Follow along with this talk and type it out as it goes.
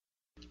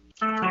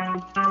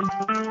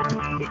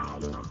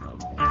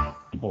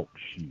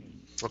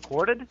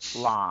Recorded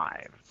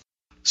live.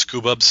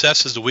 Scuba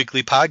Obsessed is a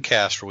weekly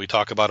podcast where we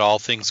talk about all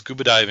things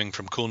scuba diving,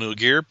 from cool new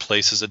gear,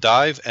 places to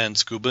dive, and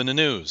scuba in the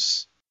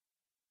news.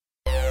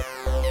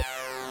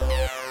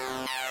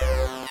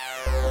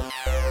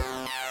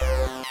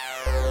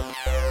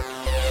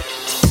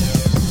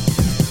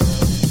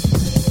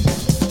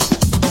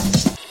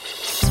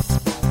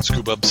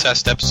 Scuba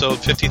Obsessed episode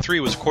 53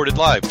 was recorded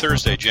live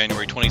Thursday,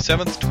 January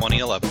 27th,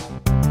 2011.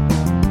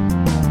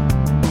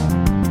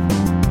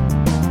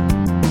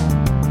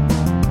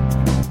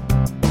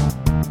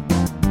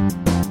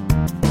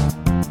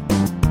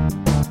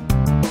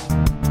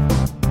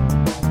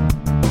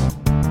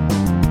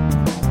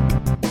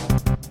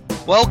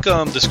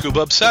 Welcome to Scuba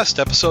Obsessed,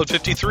 episode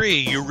 53.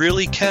 You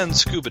really can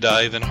scuba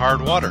dive in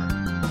hard water.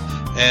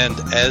 And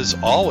as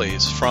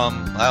always,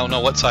 from, I don't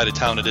know what side of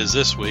town it is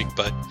this week,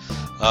 but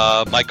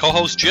my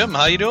co-host Jim.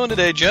 How you doing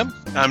today, Jim?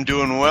 I'm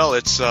doing well.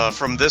 It's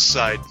from this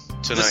side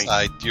tonight. This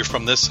side. You're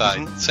from this side.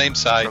 Mm-hmm. Same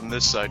side. From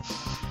this side.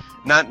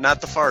 Not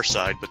the far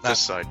side, but this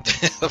side.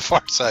 The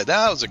far side.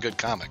 That was a good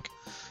comic.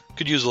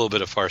 Could use a little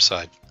bit of Far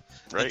Side.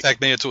 Right. In fact,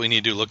 maybe that's what we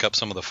need to do, look up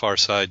some of the Far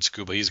Side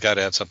scuba. He's got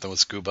to have something with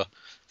scuba.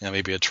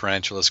 Maybe a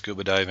tarantula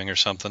scuba diving or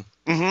something.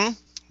 Mm-hmm.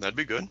 That'd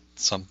be good.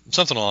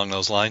 Something along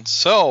those lines.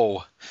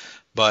 So,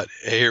 but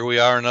here we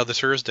are another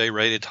Thursday,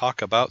 ready to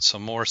talk about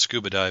some more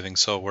scuba diving.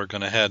 So we're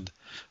going to head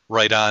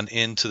right on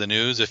into the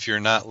news. If you're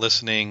not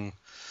listening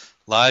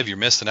live, you're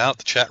missing out.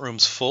 The chat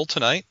room's full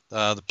tonight.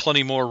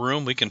 Plenty more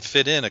room. We can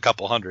fit in a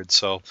couple hundred,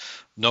 so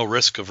no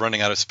risk of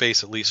running out of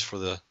space, at least for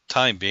the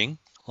time being.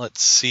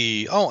 Let's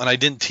see. Oh, and I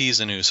didn't tease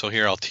the news, so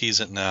here I'll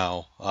tease it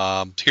now.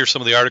 Here's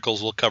some of the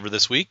articles we'll cover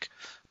this week.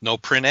 No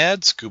print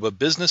ads, scuba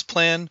business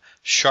plan,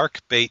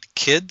 shark bait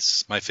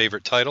kids, my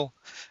favorite title,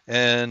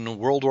 and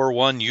World War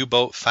I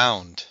U-boat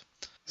found.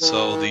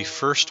 So the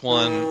first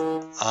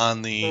one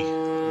on the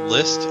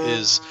list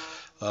is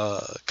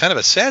kind of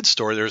a sad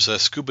story. There's a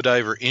scuba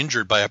diver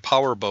injured by a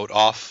powerboat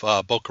off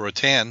Boca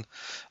Raton,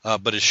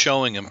 but is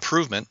showing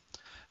improvement.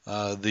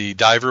 The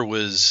diver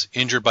was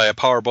injured by a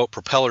powerboat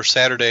propeller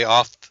Saturday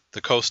off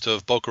the coast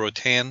of Boca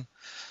Raton.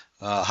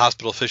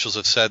 Hospital officials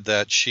have said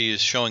that she is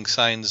showing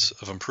signs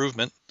of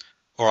improvement.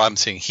 Or I'm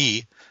saying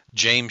he.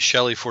 James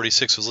Shelley,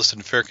 46, was listed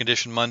in fair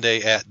condition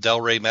Monday at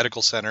Delray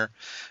Medical Center.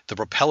 The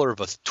propeller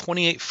of a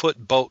 28-foot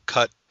boat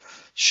cut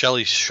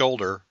Shelley's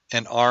shoulder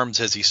and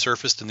arms as he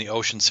surfaced in the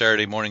ocean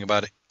Saturday morning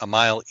about a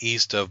mile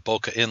east of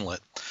Boca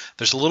Inlet.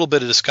 There's a little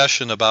bit of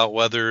discussion about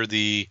whether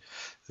the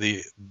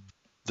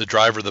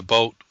driver of the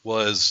boat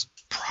was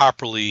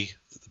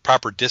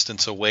proper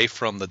distance away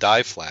from the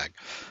dive flag.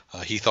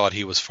 He thought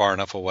he was far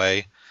enough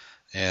away,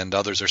 and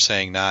others are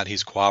saying not.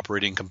 He's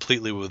cooperating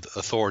completely with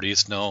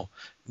authorities. No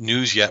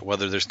news yet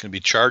whether there's going to be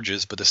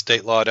charges, but the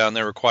state law down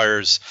there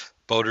requires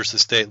boaters to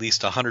stay at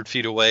least 100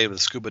 feet away with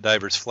a scuba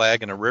diver's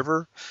flag in a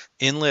river,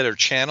 inlet, or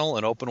channel.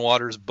 In open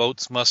waters,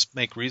 boats must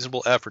make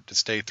reasonable effort to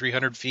stay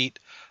 300 feet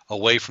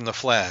away from the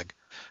flag.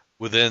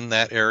 Within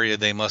that area,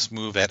 they must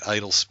move at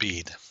idle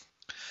speed.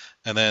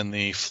 And then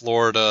the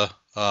Florida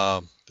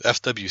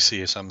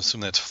FWC, so I'm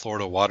assuming that's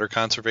Florida Water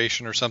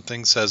Conservation or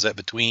something, says that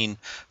between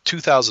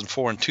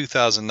 2004 and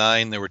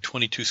 2009, there were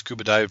 22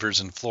 scuba divers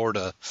in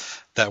Florida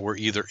that were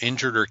either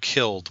injured or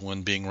killed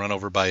when being run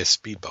over by a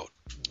speedboat.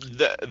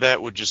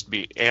 That would just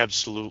be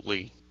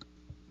absolutely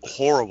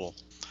horrible.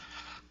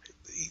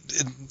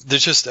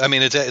 There's just, I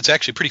mean, it's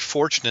actually pretty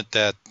fortunate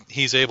that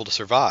he's able to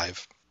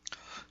survive.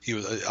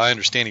 I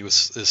understand he was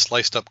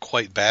sliced up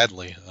quite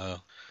badly.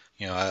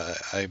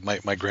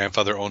 My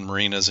grandfather owned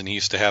marinas, and he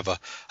used to have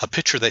a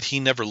picture that he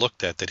never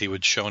looked at that he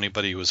would show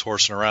anybody who was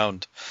horsing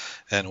around,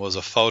 and it was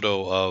a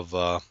photo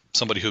of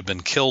somebody who had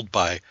been killed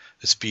by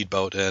a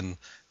speedboat, and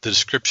the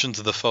descriptions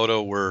of the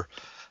photo were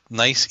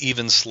nice,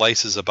 even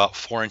slices about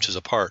 4 inches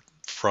apart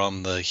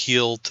from the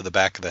heel to the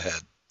back of the head.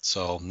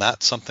 So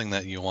not something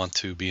that you want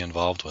to be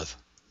involved with.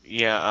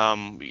 Yeah,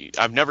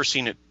 I've never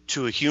seen it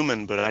to a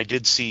human, but I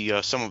did see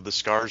some of the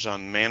scars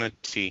on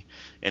Manatee,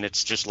 and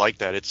it's just like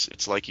that.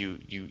 It's like you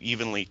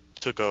evenly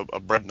took a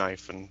bread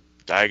knife and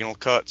diagonal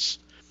cuts.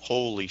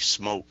 Holy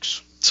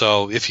smokes.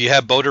 So if you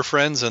have boater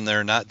friends and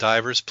they're not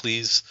divers,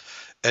 please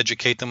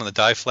educate them on the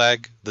dive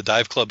flag. The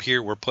dive club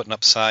here, we're putting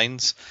up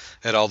signs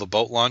at all the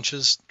boat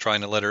launches, trying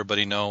to let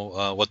everybody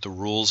know what the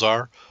rules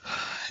are.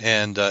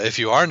 And if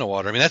you are in the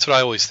water, I mean, that's what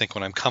I always think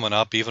when I'm coming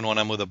up, even when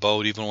I'm with a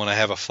boat, even when I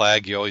have a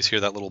flag, you always hear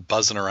that little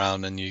buzzing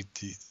around, and you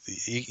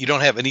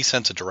don't have any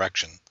sense of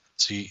direction.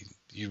 So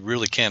you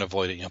really can't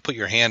avoid it. Put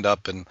your hand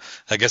up, and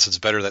I guess it's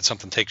better that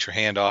something takes your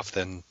hand off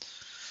than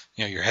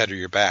your head or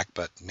your back.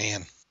 But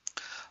man,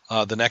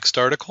 the next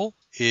article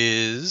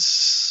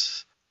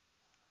is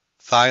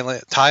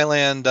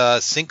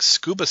Thailand sinks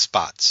scuba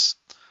spots.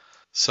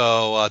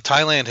 So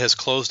Thailand has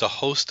closed a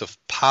host of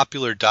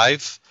popular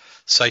dive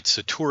sites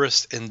to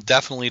tourists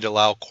indefinitely to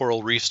allow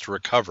coral reefs to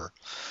recover.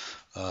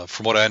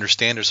 From what I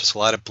understand, there's just a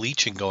lot of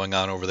bleaching going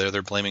on over there.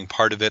 They're blaming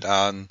part of it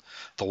on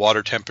the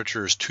water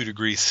temperature is 2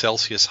 degrees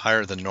Celsius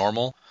higher than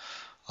normal.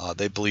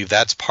 They believe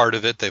that's part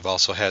of it. They've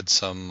also had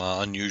some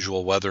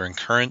unusual weather and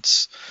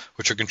currents,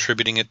 which are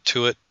contributing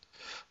to it.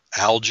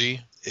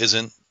 Algae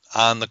isn't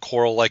on the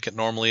coral like it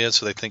normally is,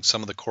 so they think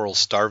some of the coral's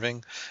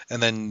starving.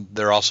 And then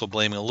they're also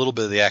blaming a little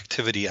bit of the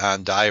activity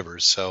on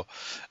divers. So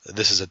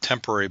this is a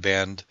temporary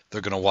ban.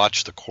 They're going to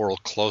watch the coral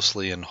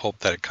closely and hope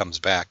that it comes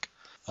back.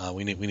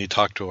 We need to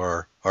talk to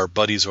our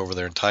buddies over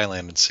there in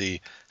Thailand and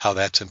see how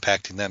that's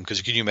impacting them.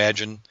 Because can you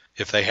imagine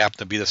if they happen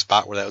to be the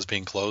spot where that was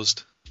being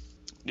closed?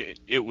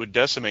 It would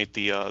decimate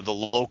the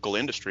local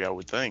industry, I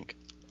would think.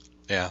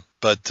 Yeah,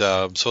 but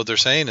so what they're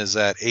saying is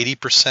that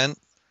 80%,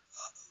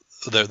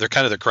 they're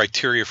kind of the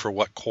criteria for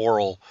what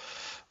coral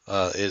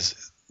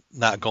is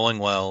not going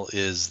well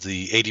is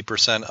the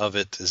 80% of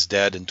it is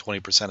dead and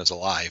 20% is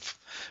alive,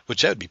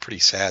 which that would be pretty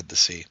sad to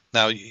see.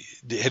 Now,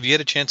 have you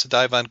had a chance to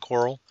dive on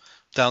coral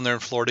down there in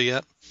Florida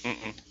yet?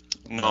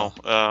 No.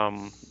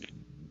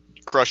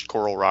 Crushed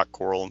coral, rock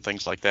coral, and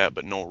things like that,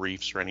 but no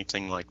reefs or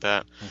anything like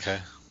that. Okay.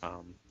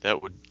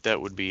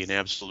 That would be an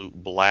absolute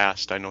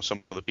blast. I know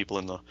some of the people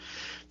in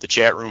the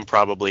chat room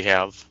probably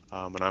have,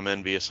 and I'm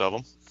envious of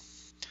them.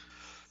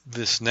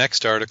 This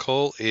next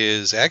article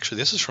is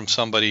this is from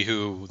somebody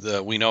who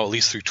we know at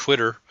least through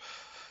Twitter,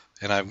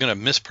 and I'm going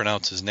to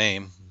mispronounce his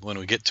name when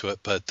we get to it,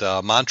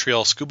 but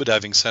Montreal Scuba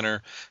Diving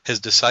Center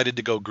has decided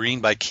to go green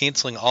by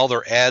canceling all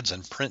their ads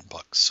and print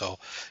books. So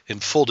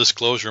in full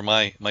disclosure,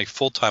 my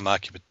full-time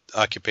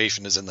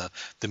occupation is in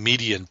the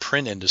media and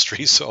print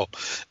industry, so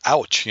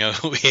ouch.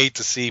 We hate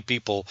to see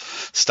people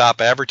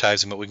stop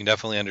advertising, but we can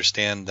definitely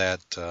understand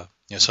that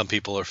some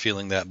people are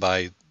feeling that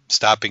by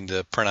stopping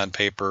to print on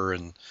paper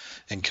and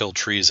kill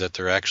trees that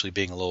they're actually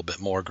being a little bit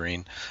more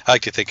green. I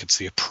like to think it's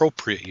the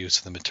appropriate use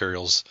of the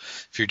materials.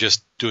 If you're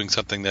just doing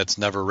something that's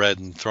never read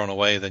and thrown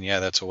away, then yeah,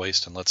 that's a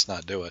waste and let's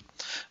not do it.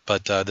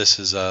 But this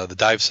is the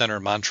Dive Center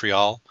in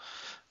Montreal.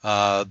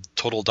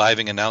 Total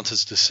Diving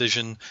announces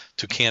decision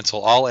to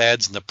cancel all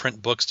ads in the print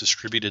books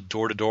distributed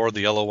door to door,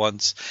 the yellow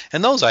ones.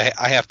 And those I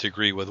have to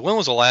agree with. When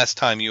was the last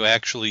time you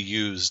actually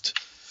used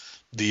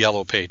the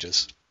yellow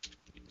pages?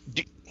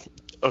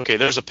 Okay,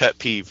 there's a pet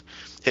peeve.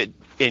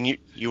 And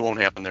you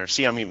won't happen there.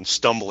 See, I'm even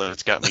stumbling.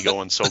 It's got me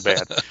going so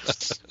bad.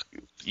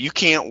 You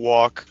can't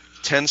walk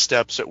 10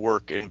 steps at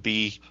work and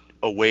be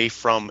away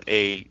from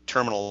a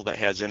terminal that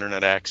has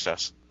internet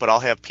access. But I'll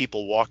have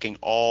people walking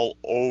all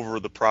over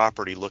the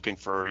property looking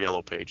for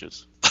yellow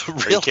pages.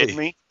 Really? Are you kidding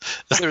me?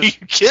 Are you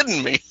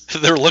kidding me?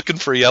 They're looking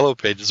for yellow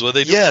pages. What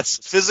they do? Yes,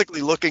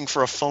 physically looking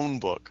for a phone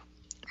book.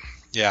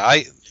 Yeah,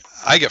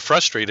 I get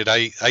frustrated.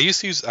 I used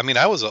to use.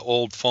 I was an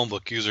old phone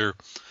book user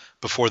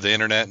before the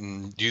internet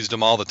and used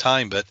them all the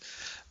time, but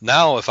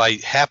now if I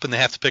happen to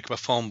have to pick up a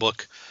phone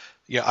book,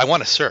 I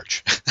want to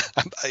search.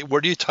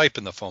 Where do you type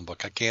in the phone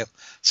book? I can't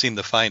seem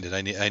to find it.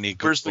 I need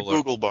Google. Where's the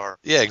Google bar?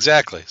 Yeah,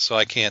 exactly. So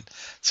I can't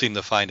seem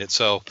to find it.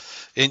 So,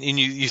 and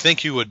you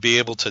think you would be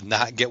able to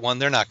not get one?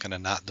 They're not going to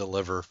not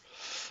deliver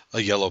a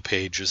yellow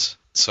pages.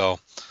 So,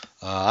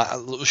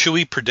 should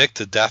we predict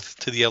the death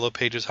to the yellow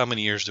pages? How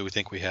many years do we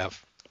think we have?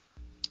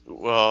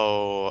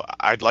 Well,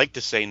 I'd like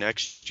to say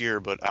next year,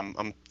 but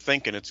I'm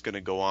thinking it's going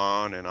to go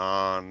on and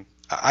on.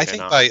 I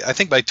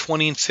think by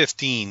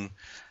 2015,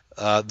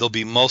 they'll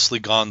be mostly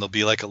gone. They'll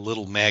be like a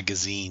little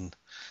magazine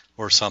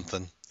or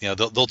something.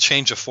 They'll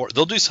change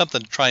they'll do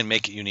something to try and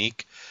make it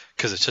unique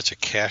because it's such a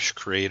cash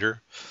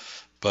creator.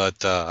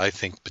 But I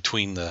think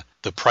between the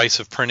price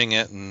of printing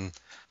it and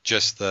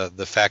just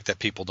the fact that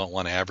people don't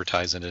want to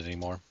advertise in it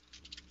anymore.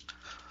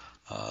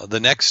 The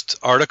next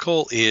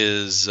article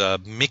is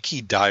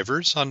Mickey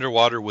Divers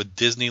underwater with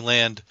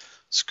Disneyland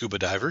scuba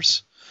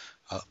divers.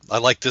 I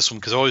like this one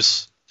because I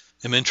always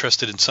am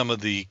interested in some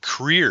of the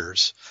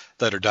careers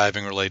that are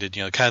diving related.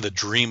 Kind of the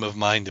dream of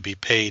mine to be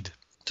paid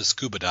to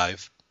scuba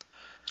dive.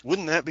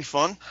 Wouldn't that be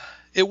fun?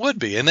 It would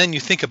be. And then you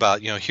think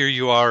about, here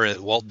you are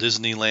at Walt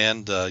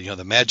Disneyland,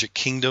 the Magic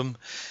Kingdom,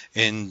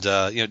 and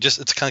just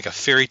it's kind of like a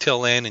fairy tale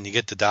land, and you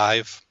get to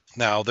dive.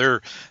 Now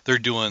they're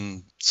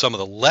doing some of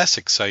the less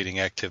exciting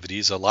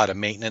activities, a lot of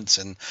maintenance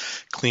and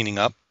cleaning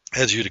up.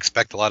 As you'd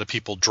expect, a lot of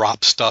people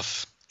drop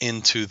stuff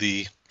into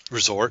the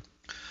resort.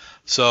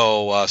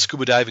 So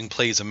scuba diving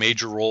plays a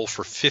major role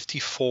for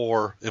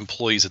 54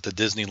 employees at the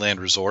Disneyland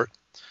Resort.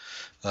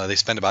 They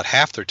spend about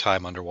half their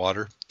time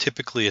underwater.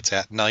 Typically it's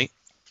at night.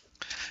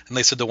 And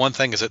they said the one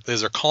thing is that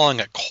they're calling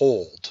it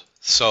cold.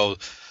 So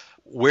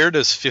where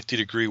does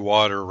 50-degree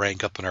water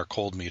rank up in our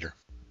cold meter?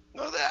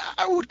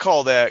 I would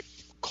call that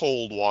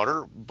cold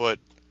water, but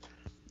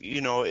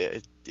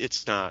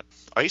it's not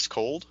ice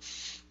cold.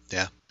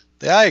 Yeah,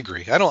 I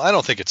agree. I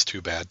don't think it's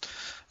too bad.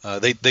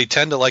 They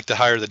tend to like to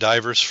hire the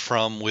divers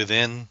from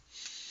within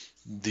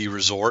the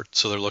resort,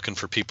 so they're looking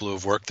for people who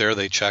have worked there.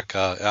 They check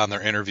on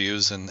their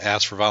interviews and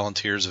ask for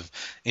volunteers of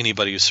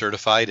anybody who's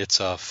certified. It's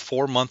a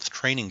 4-month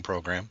training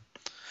program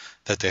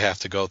that they have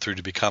to go through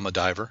to become a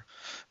diver.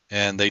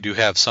 And they do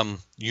have some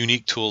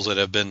unique tools that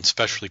have been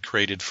specially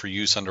created for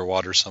use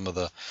underwater. Some of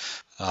the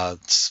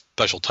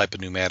special type of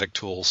pneumatic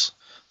tools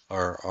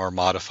are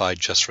modified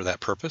just for that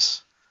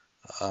purpose.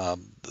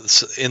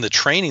 In the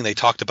training, they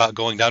talked about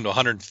going down to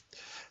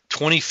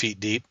 20 feet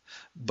deep.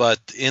 But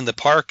in the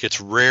park, it's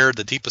rare.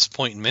 The deepest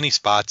point in many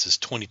spots is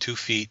 22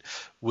 feet,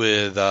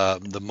 with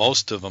the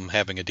most of them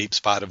having a deep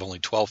spot of only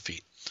 12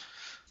 feet.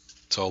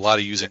 So a lot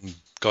of using.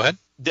 Go ahead.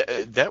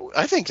 That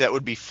I think that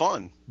would be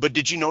fun. But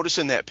did you notice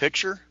in that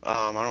picture?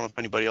 I don't know if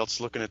anybody else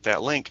is looking at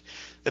that link.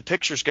 The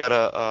picture's got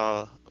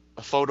a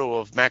photo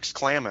of Max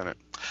Clam in it.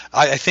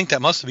 I think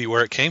that must be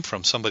where it came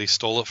from. Somebody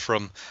stole it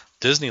from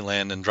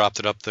Disneyland and dropped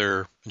it up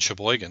there in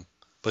Sheboygan.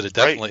 But it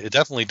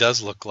definitely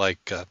does look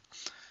like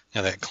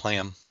that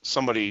clam.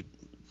 Somebody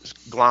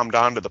glommed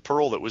onto the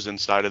pearl that was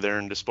inside of there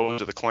and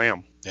disposed of the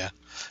clam.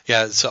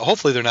 Yeah. So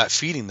hopefully they're not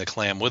feeding the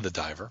clam with the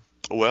diver.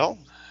 Well,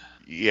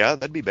 yeah,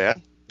 that'd be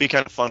bad. Be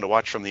kind of fun to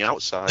watch from the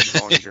outside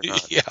as long as you're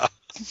not. Yeah.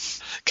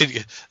 Could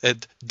you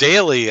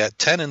daily at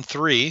 10 and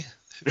 3?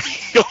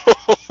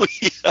 Oh,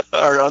 yeah,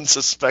 our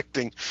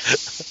unsuspecting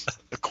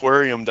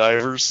aquarium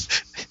divers.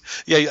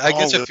 Yeah, I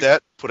guess if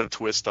that put a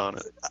twist on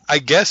it. I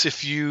guess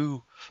if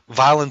you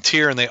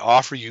volunteer and they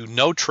offer you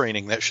no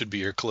training, that should be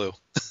your clue.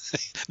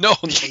 No,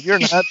 you're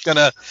not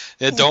gonna.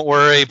 Don't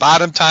worry.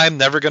 Bottom time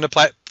never gonna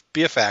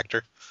be a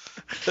factor.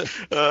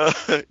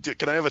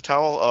 Can I have a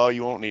towel? Oh,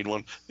 you won't need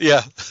one.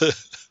 Yeah.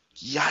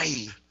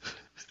 Yay.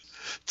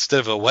 Instead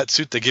of a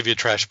wetsuit, they give you a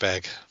trash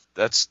bag.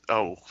 That's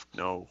no.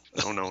 Not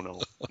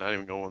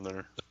even going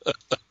there.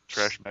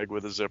 Trash bag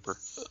with a zipper.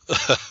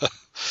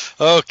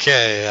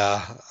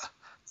 Okay.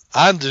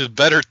 On to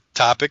better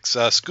topics.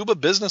 Scuba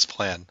business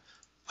plan.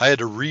 I had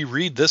to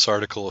reread this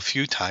article a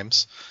few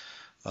times.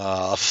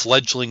 A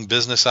fledgling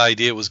business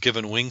idea was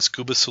given wings.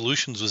 Scuba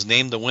Solutions was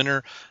named the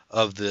winner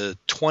of the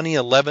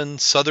 2011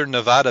 Southern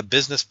Nevada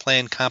Business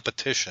Plan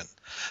Competition.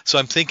 So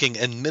I'm thinking,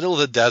 in middle of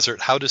the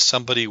desert, how does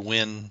somebody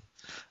win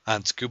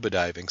on scuba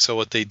diving? So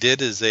what they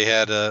did is they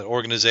had an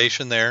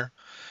organization there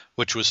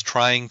which was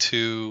trying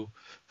to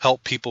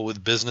help people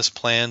with business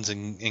plans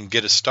and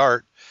get a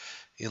start.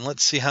 And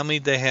let's see how many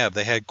they have.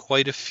 They had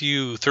quite a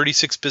few.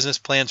 36 business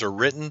plans are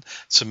written,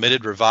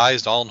 submitted,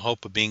 revised, all in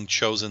hope of being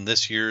chosen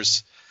this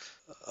year's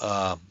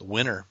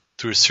winner.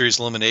 Through a series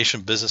of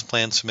elimination, business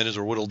plans submitted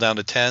were whittled down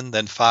to 10,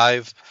 then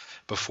 5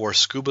 before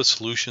Scuba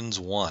Solutions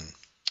won.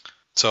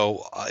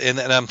 So, and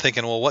I'm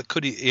thinking, well, what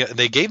could he?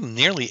 They gave him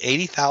nearly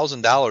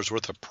 $80,000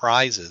 worth of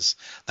prizes.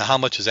 Now, how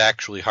much is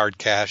actually hard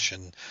cash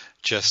and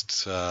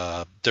just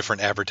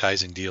different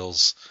advertising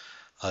deals?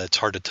 It's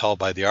hard to tell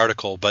by the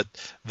article, but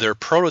their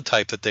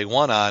prototype that they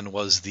won on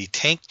was the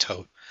Tank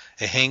Tote,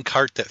 a hang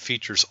cart that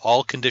features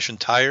all condition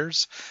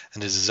tires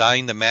and is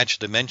designed to match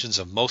the dimensions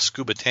of most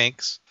scuba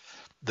tanks.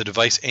 The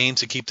device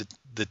aims to keep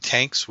the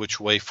tanks, which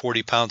weigh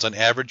 40 pounds on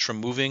average, from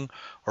moving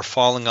or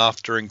falling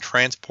off during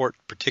transport,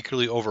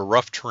 particularly over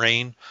rough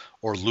terrain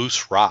or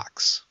loose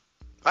rocks.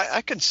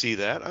 I can see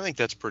that. I think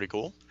that's pretty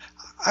cool.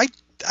 I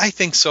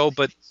think so,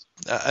 but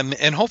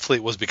and hopefully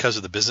it was because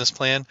of the business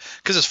plan.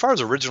 Because as far as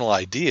original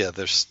idea,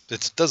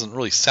 it doesn't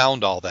really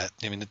sound all that.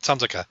 I mean, it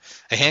sounds like a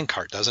hand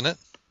cart, doesn't it?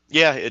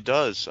 Yeah, it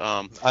does.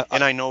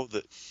 And I know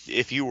that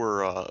if you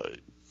were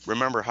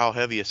remember how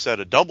heavy a set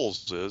of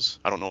doubles is.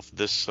 I don't know if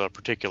this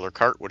particular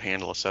cart would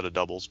handle a set of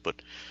doubles,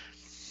 but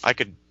I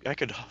could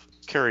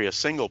carry a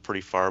single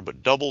pretty far,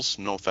 but doubles,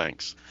 no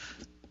thanks.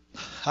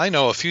 I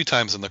know a few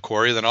times in the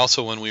quarry, then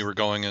also when we were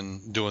going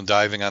and doing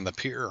diving on the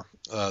pier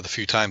the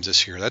few times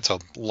this year. That's a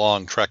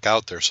long trek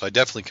out there, so I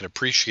definitely can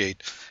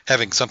appreciate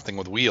having something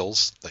with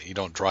wheels that you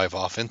don't drive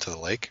off into the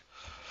lake.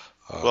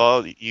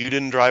 Well, you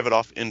didn't drive it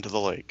off into the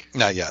lake.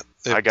 Not yet.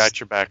 I got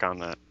your back on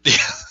that.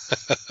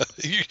 Yeah.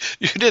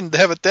 you didn't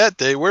have it that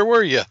day. Where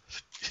were you?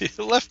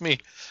 You left me.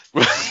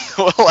 Well,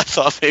 I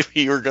thought maybe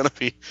you were going to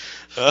be...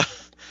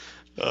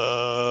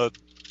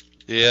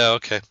 yeah,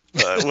 okay.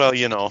 Well,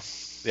 you know.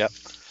 Yeah.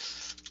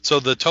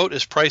 So the tote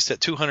is priced at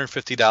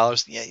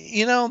 $250. Yeah,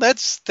 you know,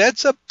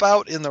 that's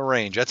about in the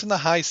range. That's in the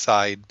high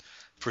side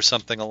for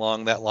something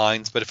along that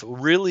lines. But if it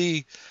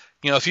really...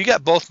 You know, if you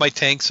got both my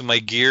tanks and my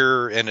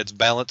gear and it's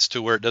balanced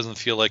to where it doesn't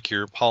feel like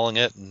you're hauling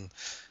it, and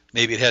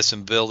maybe it has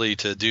some ability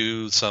to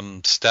do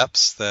some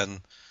steps, then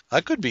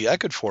I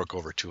could fork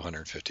over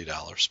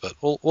 $250. But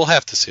we'll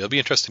have to see. It'll be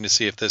interesting to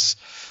see if this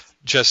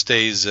just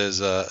stays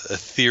as a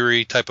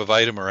theory type of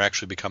item or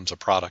actually becomes a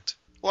product.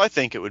 Well, I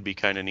think it would be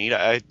kind of neat.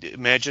 I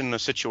imagine a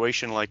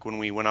situation like when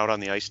we went out on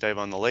the ice dive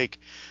on the lake,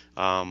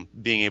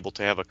 being able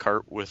to have a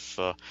cart with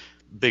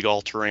big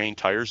all-terrain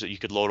tires that you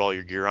could load all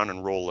your gear on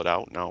and roll it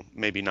out. Now,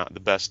 maybe not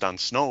the best on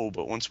snow,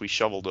 but once we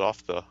shoveled it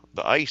off the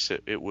ice,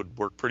 it would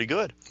work pretty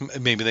good.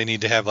 Maybe they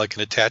need to have like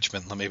an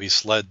attachment, maybe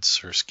sleds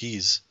or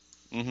skis.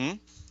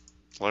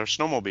 Mm-hmm. Or a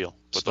snowmobile.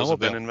 But those have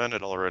been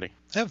invented already.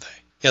 Have they?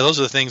 Yeah, those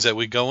are the things that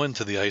we go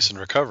into the ice and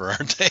recover,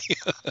 aren't they?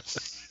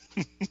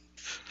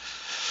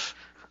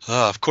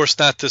 Of course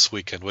not this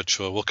weekend, which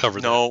we'll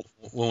cover that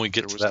when we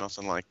get to that. There was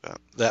nothing like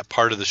that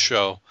part of the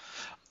show.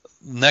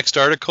 Next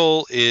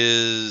article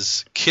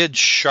is Kids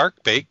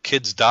Shark Bait.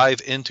 Kids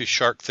dive into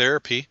shark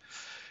therapy.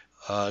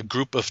 A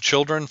group of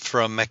children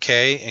from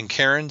McKay and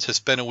Cairns has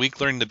spent a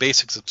week learning the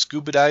basics of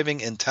scuba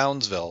diving in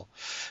Townsville.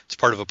 It's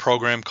part of a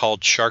program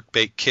called Shark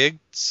Bait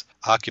Kids.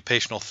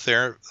 Occupational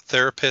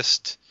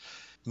therapist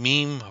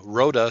Meme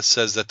Rhoda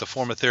says that the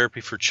form of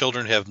therapy for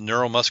children who have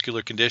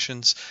neuromuscular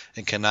conditions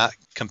and cannot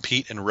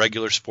compete in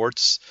regular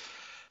sports.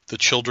 The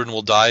children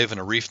will dive in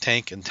a reef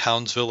tank in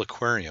Townsville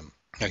Aquarium.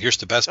 Now, here's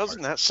the best part.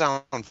 Doesn't that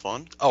sound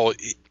fun? Oh,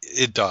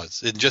 it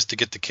does. And just to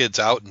get the kids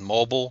out and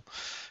mobile,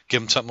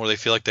 give them something where they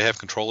feel like they have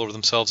control over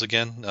themselves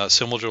again,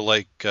 similar to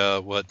like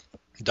what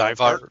Dive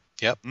Heart.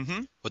 Yep.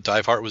 Mm-hmm. What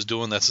Dive Heart was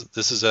doing.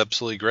 This is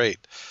absolutely great.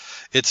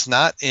 It's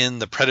not in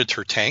the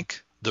Predator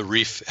tank. The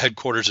reef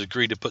headquarters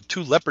agreed to put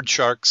 2 leopard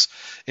sharks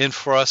in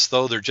for us,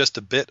 though they're just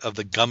a bit of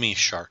the gummy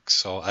sharks.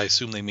 So I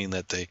assume they mean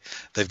that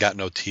they've got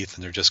no teeth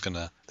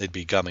and they'd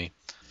be gummy.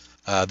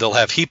 They'll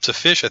have heaps of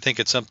fish. I think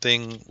it's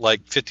something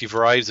like 50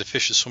 varieties of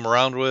fish to swim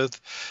around with.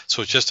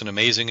 So it's just an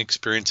amazing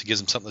experience. It gives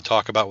them something to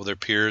talk about with their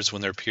peers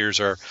when their peers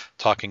are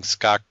talking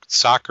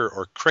soccer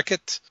or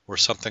cricket or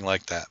something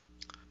like that.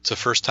 It's the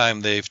first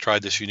time they've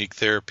tried this unique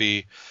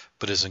therapy,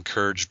 but is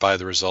encouraged by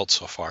the results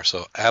so far.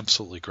 So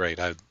absolutely great.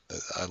 I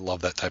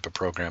love that type of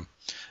program.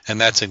 And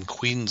that's in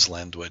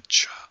Queensland,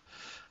 which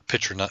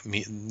pitcher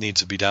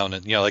needs to be down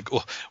in, like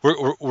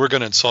we're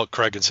going to insult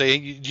Craig and say,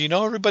 hey, do you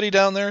know everybody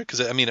down there?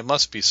 Because I mean, it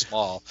must be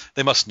small.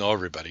 They must know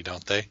everybody,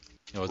 don't they?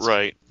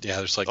 Right. Yeah,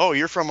 there's like, oh,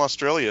 you're from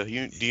Australia.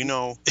 Do you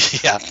know?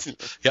 yeah,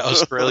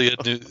 Australia,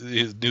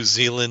 New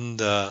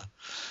Zealand,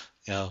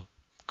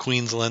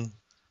 Queensland.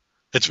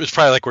 It's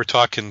probably like we're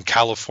talking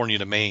California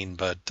to Maine,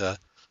 but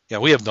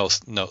we have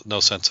no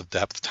sense of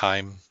depth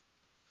time.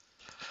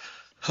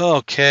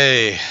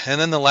 Okay, and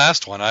then the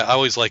last one. I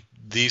always like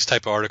these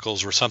type of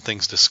articles where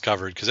something's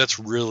discovered, because that's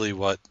really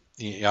what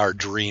our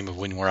dream of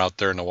when we're out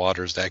there in the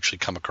water is to actually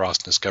come across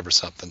and discover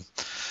something.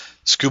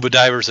 Scuba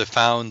divers have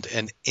found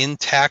an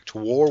intact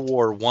World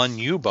War I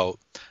U-boat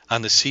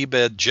on the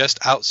seabed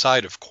just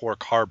outside of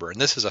Cork Harbor, and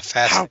this is a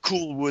fascinating. How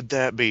cool would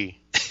that be?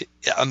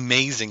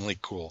 Amazingly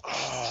cool.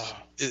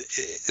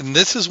 And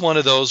this is one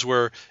of those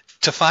where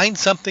to find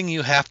something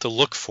you have to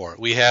look for.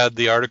 We had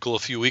the article a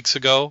few weeks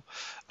ago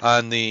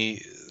on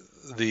the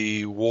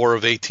War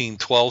of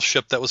 1812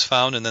 ship that was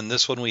found, and then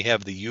this one we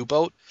have the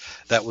U-boat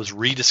that was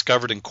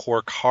rediscovered in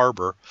Cork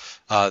Harbor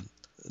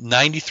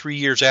 93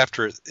 years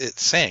after it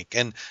sank.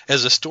 And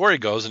as the story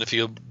goes, and if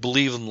you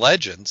believe in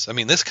legends, I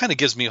mean, this kind of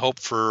gives me hope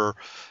for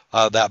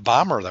that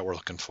bomber that we're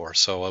looking for.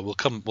 So we'll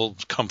come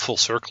full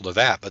circle to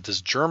that. But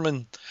this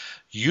German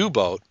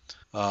U-boat,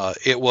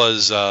 it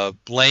was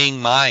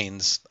laying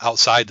mines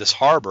outside this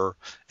harbor,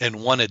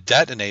 and one had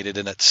detonated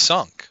and it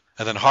sunk.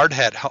 And then hard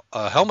hat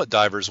helmet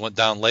divers went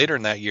down later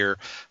in that year,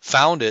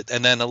 found it,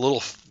 and then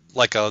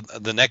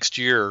the next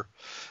year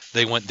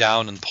they went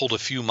down and pulled a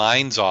few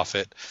mines off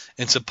it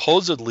and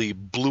supposedly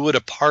blew it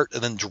apart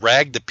and then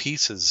dragged the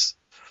pieces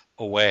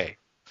away.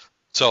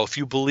 So if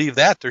you believe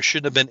that, there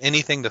shouldn't have been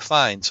anything to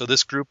find. So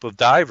this group of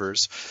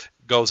divers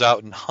goes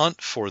out and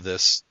hunt for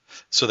this.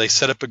 So they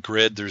set up a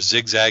grid. They're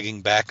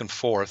zigzagging back and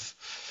forth.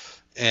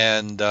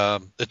 And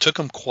it took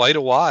them quite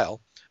a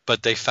while,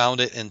 but they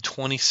found it in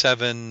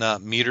 27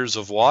 meters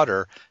of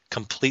water,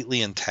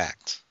 completely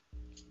intact.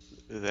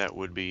 That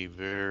would be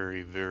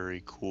very,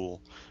 very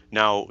cool.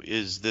 Now,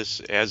 is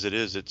this, as it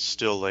is, it's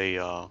still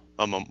a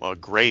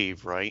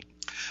grave, right?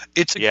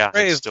 It's a grave.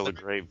 It's still a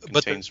grave.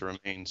 Contains the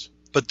remains.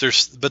 But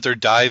they're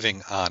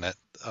diving on it.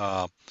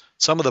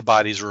 Some of the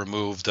bodies were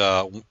removed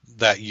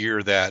that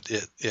year that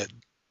it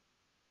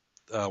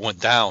went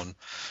down.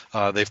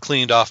 They've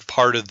cleaned off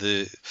part of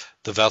the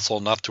vessel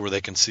enough to where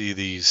they can see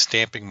the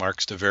stamping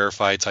marks to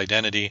verify its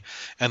identity,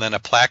 and then a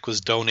plaque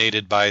was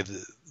donated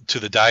to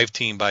the dive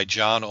team by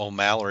John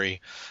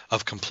O'Mallory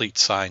of Complete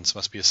Signs.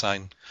 Must be a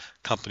sign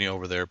company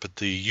over there. But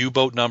the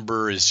U-boat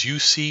number is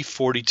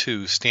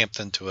UC-42 stamped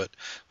into it,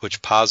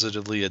 which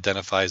positively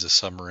identifies a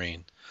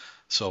submarine.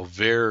 So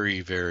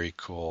very, very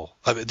cool.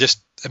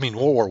 World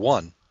War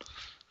One.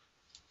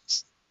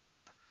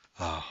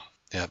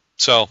 Yeah.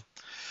 So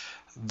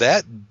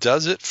that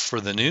does it for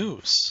the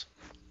news.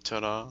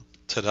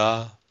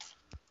 Ta-da.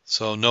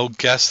 So no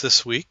guest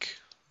this week?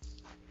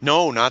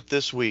 No, not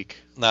this week.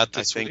 Not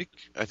this week?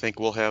 I think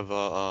we'll have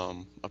a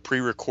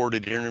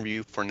pre-recorded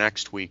interview for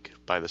next week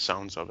by the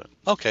sounds of it.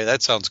 Okay,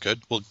 that sounds good.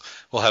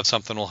 We'll have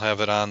something. We'll have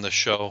it on the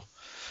show.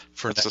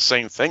 It's the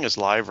same thing as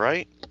live,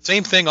 right?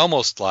 Same thing,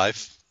 almost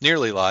live.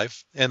 Nearly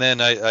live. And then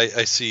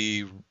I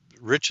see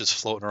Rich is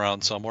floating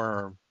around somewhere,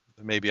 or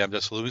maybe I'm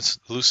just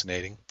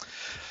hallucinating.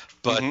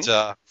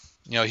 But,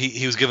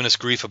 he was giving us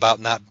grief about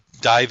not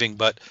diving,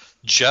 but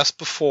just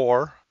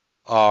before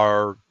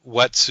our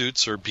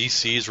wetsuits or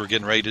BCs were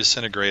getting ready to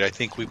disintegrate, I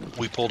think we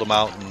pulled them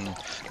out and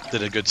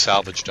did a good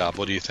salvage job.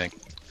 What do you think?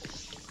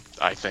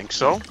 I think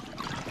so.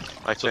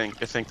 I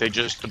think they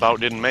just about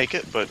didn't make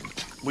it, but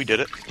we did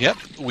it. Yep.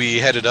 We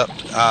headed up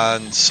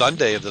on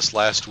Sunday of this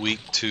last week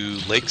to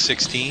Lake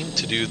 16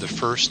 to do the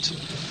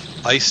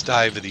first ice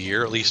dive of the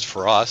year, at least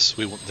for us.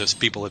 There's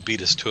people that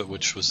beat us to it,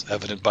 which was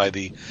evident by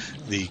the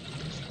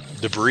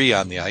debris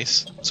on the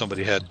ice.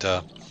 Somebody had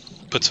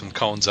put some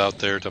cones out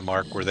there to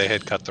mark where they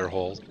had cut their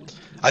hole.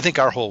 I think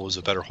our hole was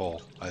a better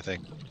hole, I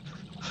think.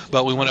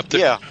 But we went up there.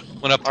 Yeah,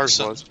 ours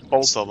was.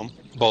 Both of them.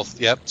 Both,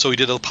 yep. So we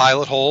did a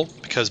pilot hole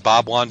because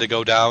Bob wanted to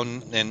go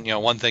down and,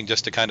 one thing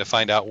just to kind of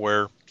find out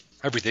where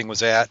everything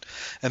was at.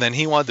 And then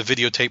he wanted the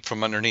videotape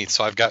from underneath.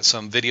 So I've got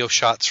some video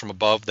shots from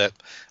above that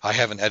I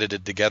haven't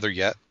edited together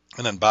yet.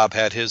 And then Bob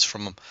had his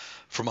from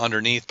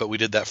underneath, but we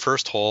did that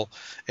first hole.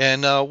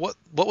 And what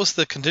was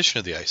the condition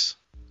of the ice?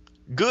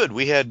 Good.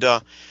 We had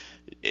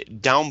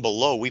down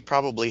below, we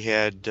probably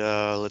had,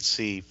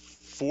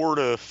 4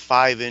 to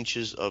 5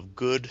 inches of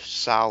good,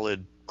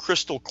 solid,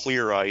 crystal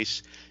clear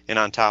ice. And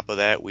on top of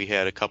that, we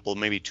had a couple,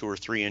 maybe 2 or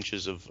 3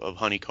 inches of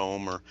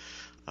honeycomb or,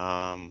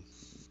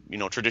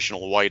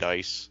 traditional white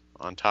ice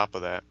on top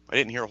of that. I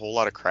didn't hear a whole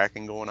lot of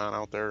cracking going on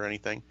out there or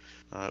anything.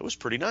 It was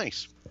pretty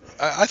nice.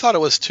 I thought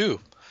it was too.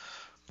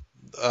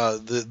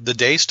 The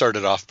day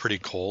started off pretty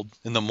cold.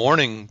 In the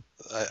morning,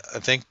 I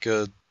think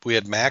we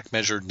had Mac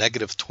measured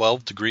negative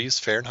 12 degrees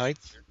Fahrenheit.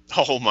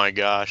 Oh my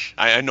gosh.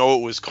 I know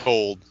it was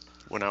cold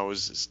when I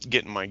was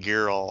getting my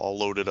gear all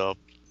loaded up.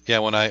 Yeah,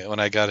 when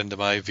I got into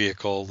my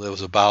vehicle, it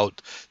was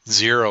about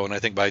 0, and I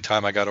think by the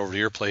time I got over to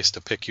your place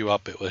to pick you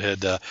up, it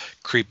had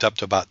creeped up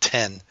to about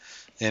 10.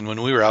 And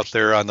when we were out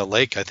there on the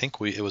lake, I think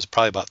it was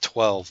probably about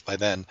 12 by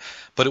then.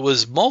 But it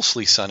was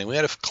mostly sunny. We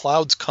had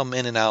clouds come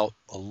in and out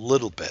a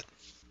little bit.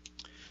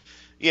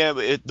 Yeah,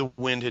 but the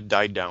wind had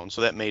died down,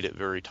 so that made it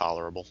very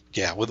tolerable.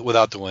 Yeah,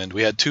 without the wind.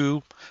 We had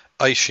 2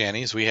 ice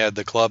shanties. We had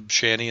the club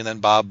shanty, and then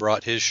Bob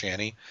brought his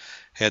shanty.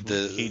 Had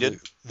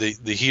the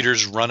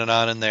heaters running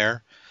on in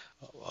there.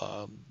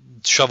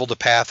 Shoveled a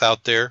path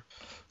out there.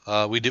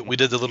 We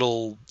did the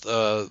little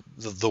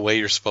the way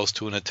you're supposed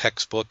to in a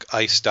textbook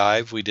ice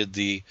dive. We did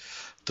the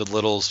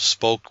little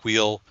spoke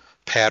wheel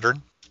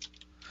pattern,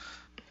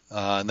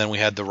 and then we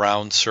had the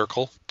round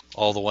circle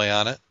all the way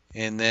on it.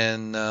 And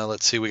then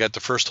let's see, we got the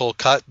first hole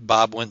cut.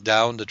 Bob went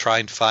down to try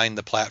and find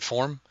the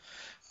platform.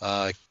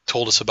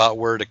 Told us about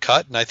where to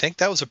cut, and I think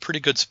that was a pretty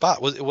good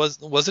spot.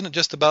 Wasn't it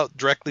just about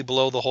directly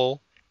below the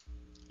hole?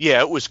 Yeah,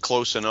 it was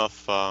close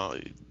enough.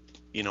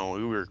 We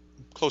were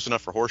close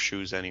enough for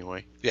horseshoes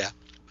anyway. Yeah.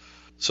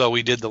 So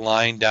we did the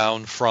line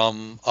down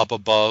from up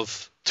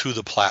above to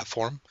the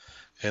platform,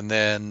 and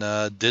then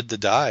did the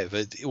dive.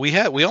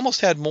 We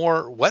almost had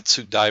more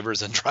wetsuit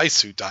divers than dry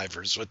suit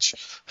divers, which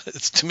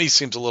to me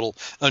seems a little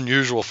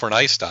unusual for an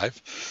ice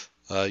dive.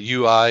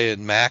 I,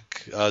 and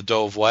Mac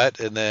dove wet,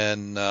 and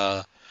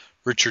then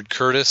Richard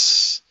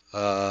Curtis,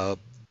 Bob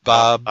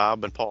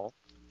and Paul.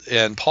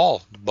 And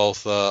Paul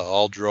both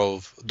all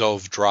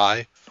dove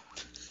dry.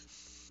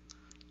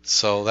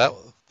 So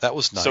that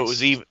was nice. So it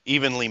was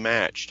evenly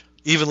matched.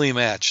 Evenly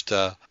matched.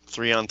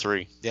 3 on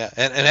 3. Yeah,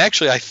 and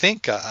actually I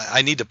think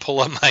I need to pull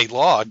up my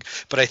log,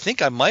 but I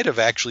think I might have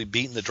actually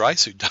beaten the dry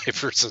suit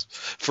divers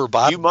for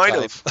Bob. You might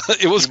have.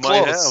 It was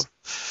close.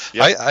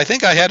 Yep. I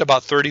think I had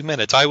about 30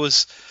 minutes. I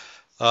was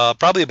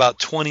probably about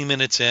 20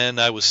 minutes in.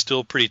 I was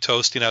still pretty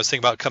toasty, and I was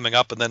thinking about coming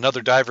up, and then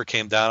another diver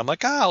came down. I'm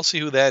like, I'll see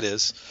who that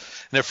is.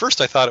 And at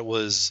first I thought it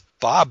was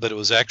Bob, but it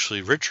was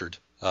actually Richard.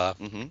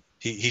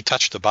 He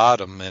touched the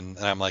bottom, and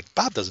I'm like,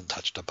 Bob doesn't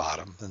touch the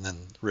bottom, and then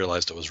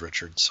realized it was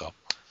Richard. So,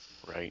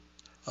 right.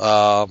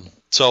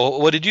 So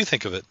what did you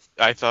think of it?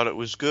 I thought it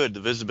was good.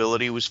 The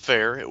visibility was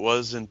fair. It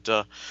wasn't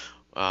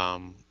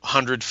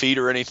 100 feet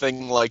or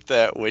anything like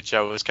that, which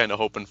I was kind of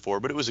hoping for,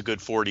 but it was a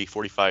good 40,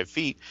 45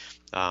 feet.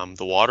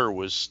 The water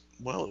was,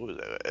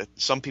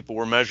 some people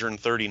were measuring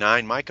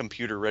 39. My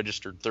computer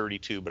registered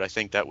 32, but I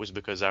think that was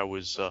because I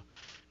was,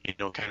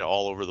 kind of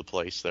all over the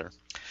place there.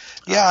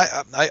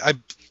 Yeah, I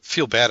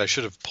feel bad. I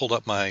should have pulled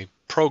up my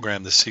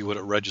program to see what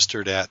it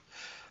registered at.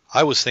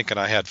 I was thinking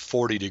I had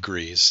 40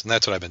 degrees, and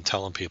that's what I've been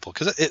telling people,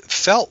 because it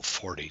felt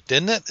 40,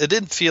 didn't it? It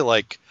didn't feel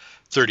like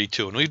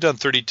 32, and we've done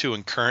 32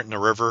 in current in the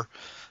river.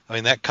 I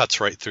mean, that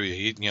cuts right through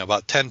you.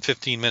 About 10,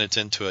 15 minutes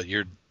into it,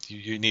 you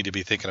need to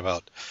be thinking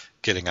about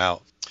getting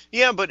out.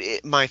 Yeah, but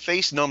my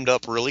face numbed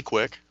up really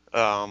quick,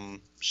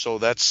 so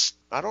that's,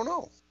 I don't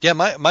know. Yeah,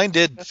 mine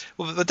did,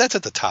 but that's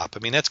at the top.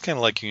 I mean, that's kind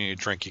of like you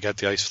drink. You got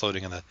the ice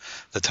floating in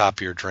the top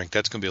of your drink.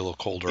 That's going to be a little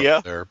colder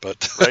up there,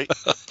 but right.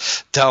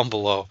 Down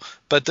below.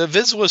 But the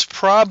Viz was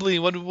probably,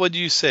 what would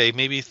you say,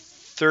 maybe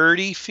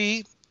 30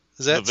 feet?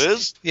 Is that the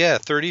Viz? Yeah,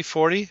 30,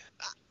 40?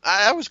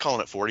 I was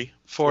calling it 40.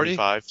 40?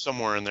 45,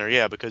 somewhere in there,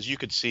 yeah, because you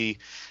could see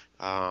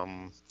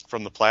from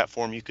the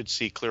platform, you could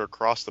see clear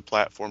across the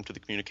platform to the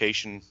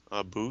communication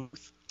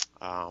booth.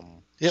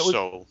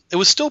 It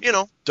was still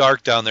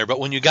dark down there, but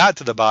when you got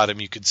to the bottom,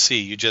 you could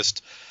see. You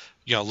just,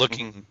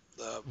 looking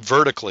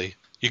vertically,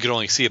 you could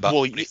only see about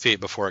 20 feet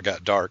before it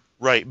got dark.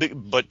 Right,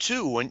 but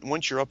too,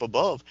 once you're up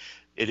above,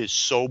 it is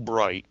so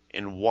bright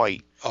and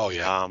white. Oh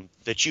yeah.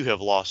 That you have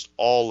lost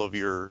all of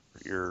your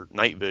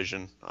night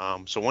vision.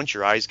 So once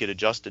your eyes get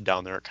adjusted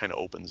down there, it kind of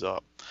opens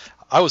up.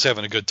 I was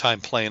having a good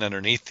time playing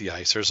underneath the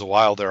ice. There's a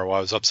while there where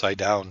I was upside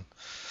down.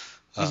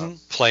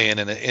 Playing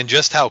in it, and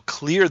just how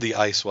clear the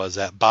ice was.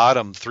 That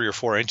bottom 3 or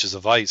 4 inches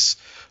of ice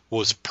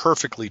was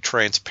perfectly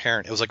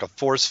transparent. It was like a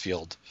force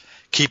field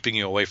keeping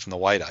you away from the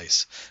white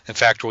ice. In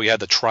fact, where we had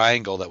the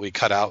triangle that we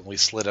cut out and we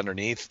slid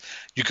underneath,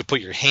 you could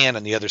put your hand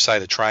on the other side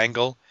of the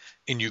triangle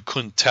and you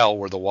couldn't tell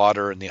where the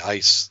water and the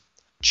ice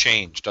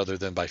changed other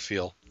than by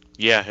feel.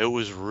 Yeah, it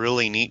was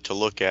really neat to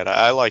look at.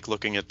 I like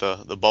looking at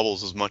the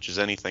bubbles as much as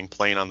anything,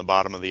 playing on the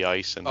bottom of the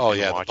ice Oh and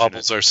yeah, the watching it.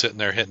 bubbles are sitting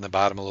there hitting the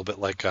bottom a little bit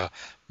like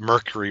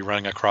mercury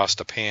running across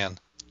a pan.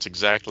 It's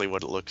exactly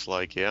what it looks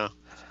like, yeah.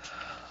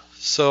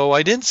 So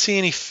I didn't see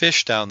any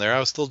fish down there. I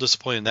was still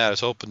disappointed in that. I was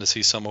hoping to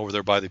see some over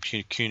there by the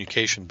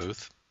communication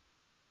booth.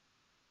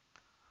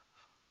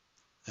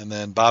 And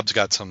then Bob's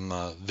got some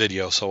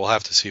video, so we'll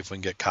have to see if we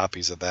can get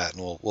copies of that,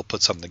 and we'll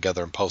put something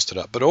together and post it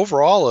up. But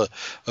overall,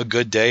 a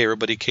good day.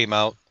 Everybody came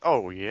out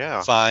Oh,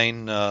 yeah.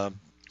 fine.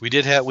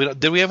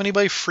 Did we have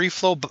anybody free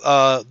flow?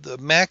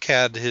 Mac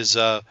had his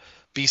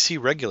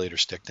BC regulator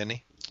stick, didn't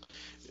he?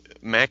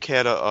 Mac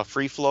had a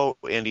free flow,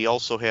 and he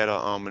also had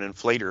an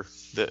inflator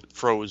that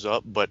froze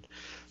up, but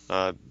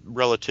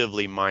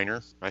relatively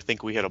minor. I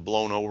think we had a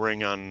blown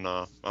O-ring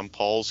on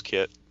Paul's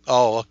kit.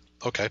 Oh,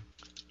 okay.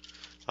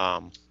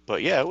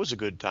 But yeah, it was a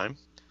good time.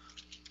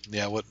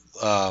 Yeah,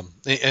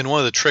 and one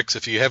of the tricks,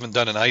 if you haven't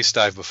done an ice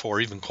dive before,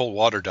 even cold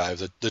water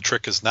dive, the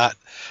trick is not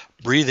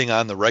breathing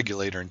on the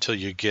regulator until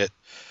you get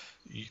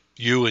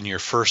you and your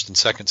first and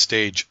second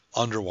stage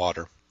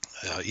underwater.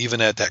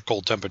 Even at that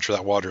cold temperature,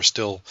 that water is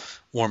still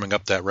warming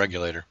up that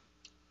regulator.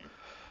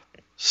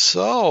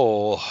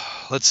 So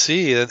let's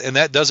see, and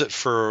that does it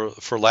for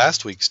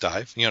last week's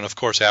dive. And of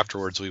course,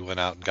 afterwards we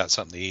went out and got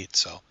something to eat.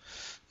 So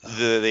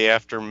the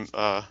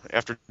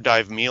after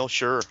dive meal,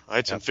 sure. I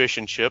had some fish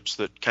and chips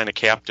that kind of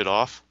capped it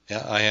off.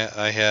 Yeah, I had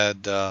I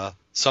had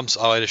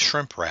a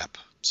shrimp wrap,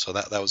 so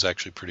that was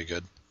actually pretty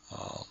good.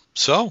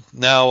 So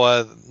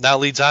now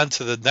leads on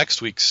to the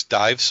next week's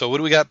dive. So what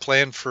do we got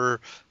planned for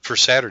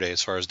Saturday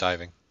as far as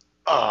diving?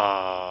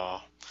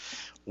 Well,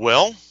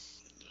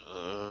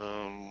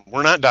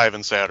 we're not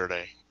diving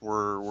Saturday.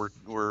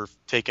 We're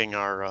taking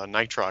our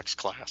nitrox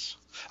class.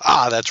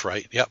 Ah, that's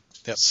right. Yep.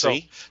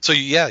 See? So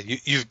yeah,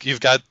 you've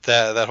got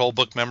that whole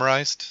book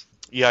memorized?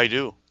 Yeah, I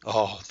do.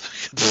 Oh.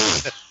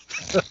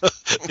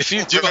 If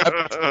you do,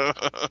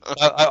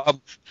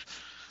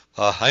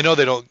 I know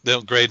they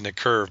don't grade in a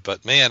curve,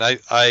 but man,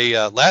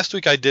 I last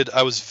week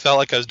felt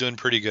like I was doing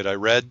pretty good. I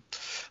read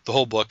the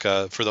whole book.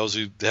 For those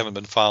who haven't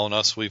been following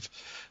us, we're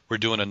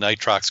doing a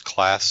nitrox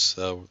class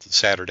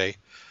Saturday.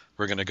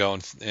 We're going to go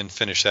and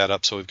finish that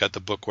up. So we've got the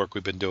bookwork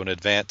we've been doing in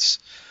advance.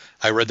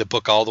 I read the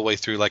book all the way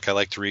through like I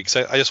like to read,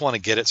 because I just want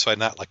to get it, so I'm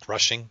not like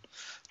rushing,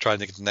 trying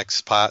to get the next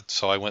spot.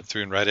 So I went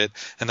through and read it,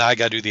 and now I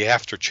got to do the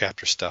after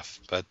chapter stuff.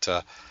 But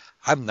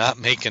I'm not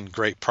making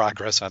great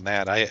progress on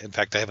that. In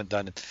fact, I haven't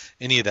done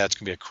any of that. It's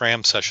going to be a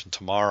cram session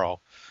tomorrow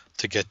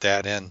to get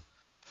that in.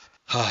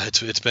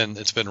 It's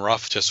been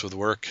rough just with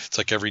work. It's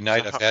like every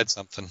night I've had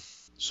something.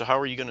 So how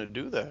are you going to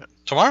do that?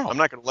 Tomorrow. I'm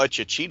not going to let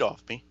you cheat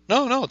off me.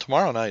 No,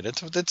 tomorrow night.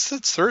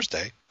 It's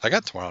Thursday. I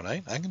got tomorrow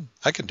night.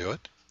 I can do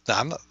it. No,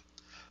 I'm not.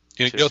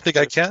 You don't think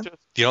I can?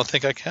 You don't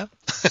think I can?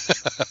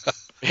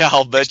 Yeah,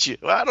 I'll bet you.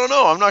 Well, I don't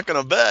know. I'm not going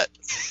to bet.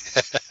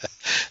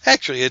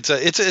 Actually,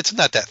 it's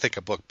not that thick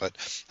a book, but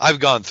I've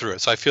gone through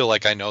it, so I feel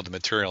like I know the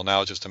material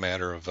now. It's just a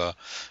matter of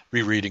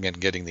rereading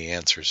and getting the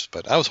answers.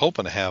 But I was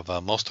hoping to have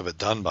most of it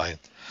done by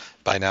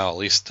now, at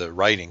least the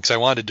writing, because I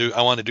want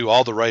to do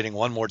all the writing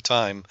one more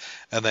time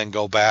and then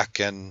go back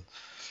and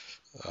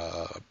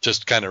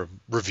just kind of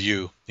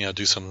review,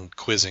 do some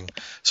quizzing.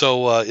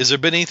 So, has there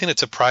been anything that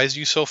surprised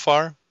you so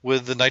far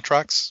with the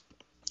nitrox?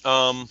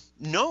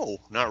 No,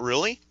 not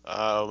really.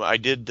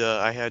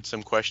 I had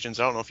some questions.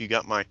 I don't know if you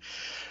got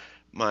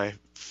my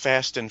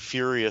fast and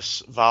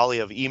furious volley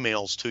of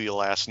emails to you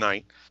last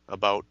night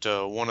about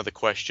one of the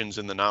questions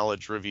in the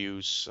knowledge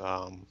reviews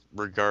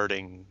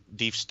regarding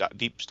deep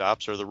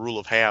stops or the rule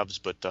of halves,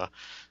 but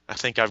I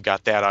think I've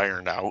got that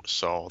ironed out,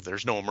 so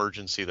there's no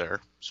emergency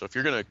there. So if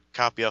you're going to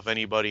copy off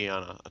anybody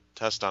on a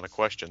test on a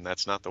question,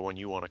 that's not the one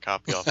you want to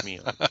copy off me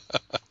on.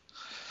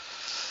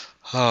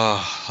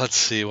 Let's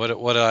see. What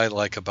do I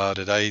like about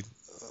it?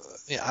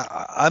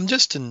 I'm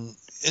just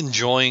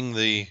enjoying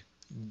the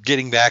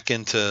getting back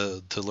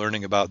into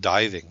learning about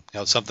diving.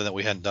 It's something that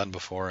we hadn't done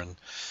before,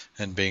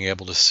 and being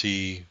able to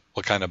see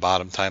what kind of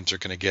bottom times they're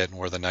going to get and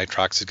where the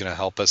nitrox is going to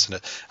help us.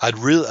 And I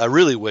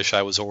really wish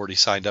I was already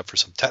signed up for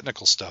some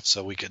technical stuff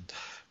so we could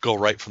go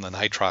right from the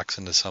nitrox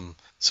into some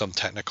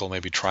technical,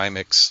 maybe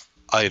trimix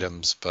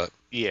items. But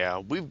yeah,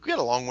 we've got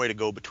a long way to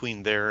go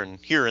between there and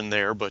here and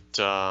there, but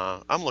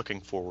I'm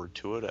looking forward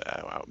to it.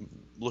 I'm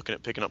looking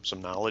at picking up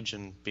some knowledge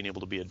and being able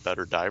to be a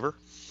better diver.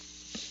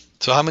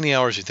 So how many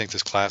hours do you think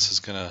this class is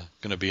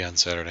gonna be on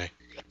Saturday?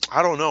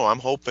 I don't know. I'm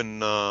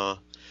hoping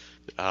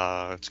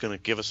it's going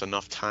to give us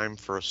enough time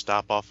for a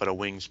stop off at a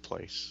wings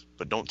place,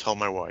 but don't tell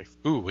my wife.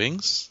 Ooh,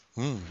 wings?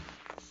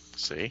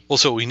 See? Well,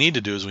 so what we need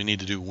to do is we need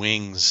to do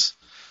wings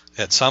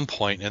at some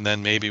point, and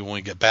then maybe when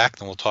we get back,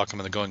 then we'll talk them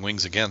into going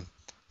wings again.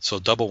 So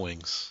double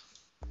wings.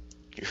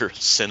 You're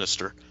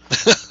sinister.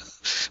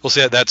 We'll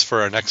see. That's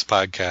for our next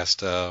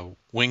podcast,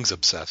 Wings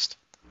Obsessed.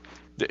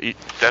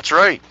 That's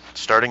right.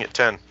 Starting at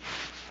 10.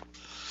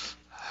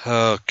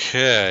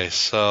 Okay,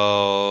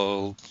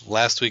 so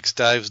last week's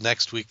dives,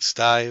 next week's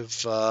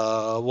dive.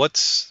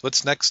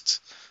 What's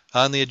next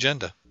on the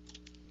agenda?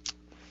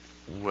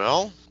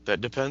 Well,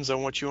 That depends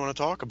on what you want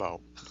to talk about,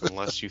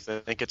 unless you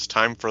think it's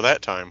time for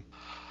that time.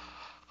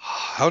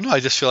 I don't know. I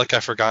just feel like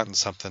I've forgotten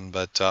something.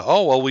 But,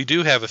 we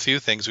do have a few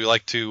things we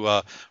like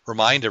to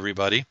remind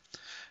everybody.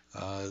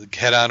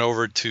 Head on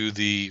over to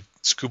the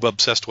Scuba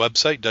Obsessed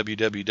website,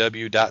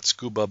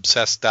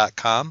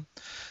 www.scubaobsessed.com.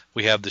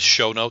 We have the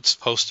show notes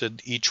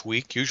posted each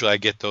week. Usually I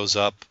get those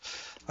up.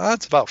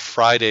 It's about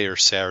Friday or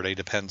Saturday,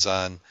 depends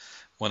on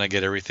when I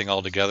get everything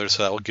all together.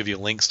 So that will give you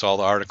links to all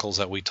the articles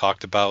that we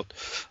talked about,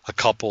 a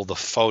couple of the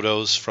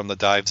photos from the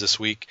dives this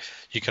week.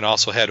 You can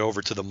also head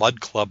over to the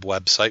Mud Club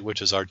website,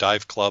 which is our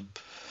dive club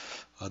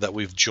that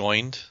we've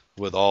joined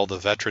with all the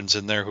veterans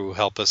in there who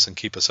help us and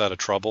keep us out of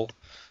trouble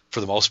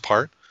for the most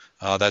part.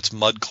 That's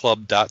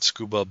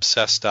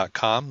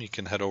mudclub.scubaobsessed.com. You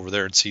can head over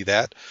there and see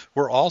that.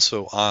 We're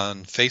also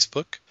on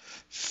Facebook,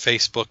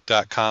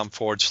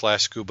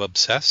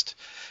 facebook.com/scubaobsessed.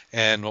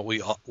 And what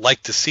we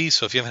like to see,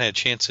 so if you haven't had a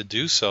chance to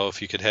do so,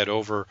 if you could head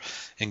over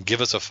and give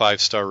us a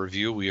 5-star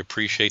review, we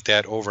appreciate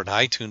that over on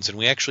iTunes. And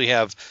we actually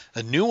have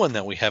a new one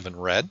that we haven't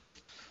read.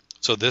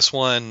 So this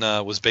one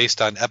was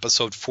based on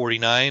episode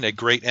 49, A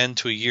Great End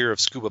to a Year of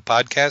Scuba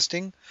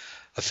Podcasting.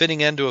 A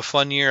fitting end to a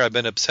fun year. I've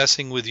been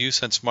obsessing with you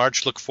since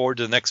March. Look forward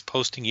to the next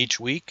posting each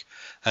week.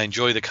 I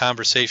enjoy the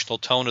conversational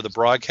tone of the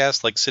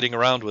broadcast, like sitting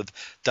around with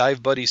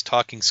dive buddies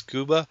talking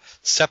scuba,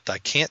 except I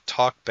can't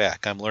talk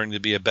back. I'm learning to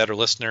be a better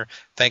listener.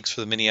 Thanks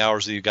for the many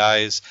hours with you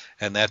guys.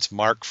 And that's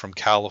Mark from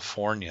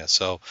California.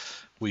 So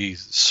we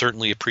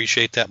certainly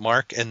appreciate that,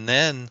 Mark. And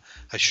then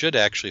I should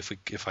actually,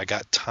 if I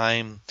got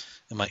time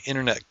and my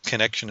internet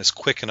connection is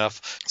quick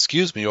enough,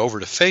 over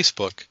to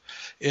Facebook.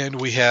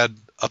 And we had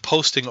a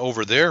posting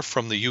over there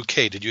from the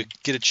UK. Did you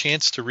get a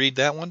chance to read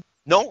that one?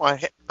 No,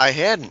 I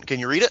hadn't. Can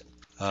you read it?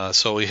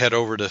 So we head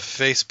over to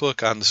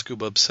Facebook on the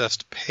Scuba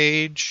Obsessed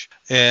page,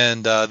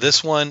 and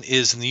this one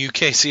is in the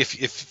UK. See,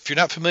 if you're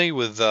not familiar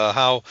with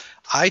how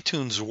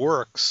iTunes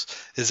works,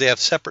 is they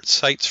have separate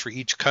sites for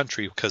each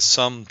country because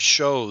some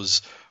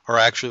shows are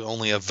actually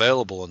only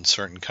available in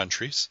certain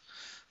countries,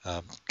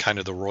 kind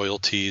of the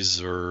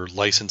royalties or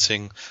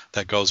licensing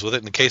that goes with it.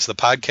 In the case of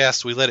the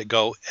podcast, we let it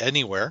go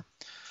anywhere.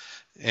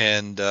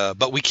 And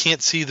but we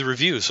can't see the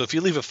reviews. So if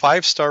you leave a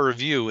 5-star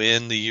review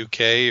in the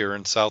UK or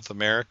in South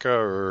America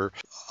or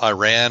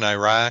Iran,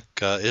 Iraq,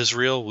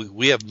 Israel,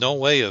 we have no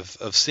way of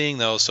seeing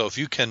those. So if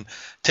you can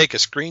take a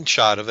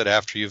screenshot of it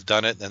after you've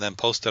done it and then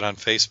post it on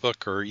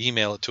Facebook or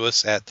email it to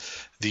us at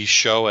the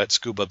show at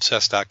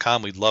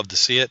scubaobsessed.com, we'd love to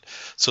see it.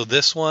 So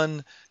this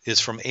one is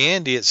from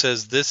Andy. It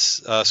says,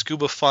 this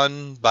scuba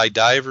fun by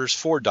divers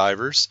for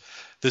divers.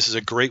 This is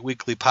a great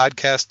weekly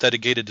podcast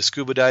dedicated to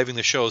scuba diving.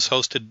 The show is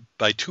hosted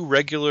by 2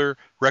 regular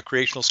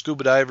recreational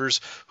scuba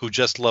divers who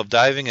just love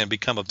diving and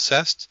become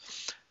obsessed.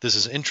 This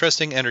is an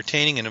interesting,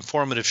 entertaining, and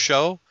informative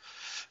show.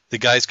 The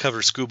guys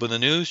cover scuba in the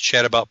news,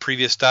 chat about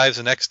previous dives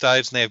and next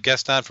dives, and they have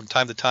guests on from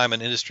time to time,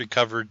 and industry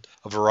covered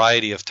a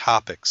variety of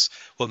topics.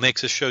 What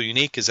makes this show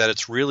unique is that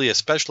it's really a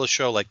specialist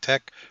show like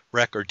tech,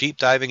 rec, or deep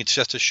diving. It's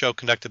just a show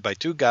conducted by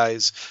 2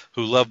 guys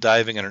who love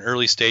diving and are in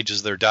early stages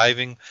of their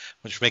diving,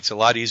 which makes it a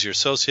lot easier to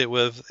associate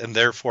with and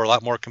therefore a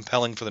lot more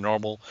compelling for the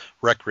normal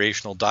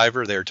recreational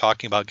diver. They are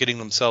talking about getting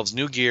themselves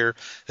new gear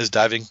as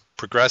diving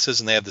progresses,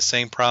 and they have the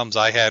same problems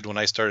I had when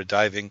I started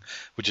diving,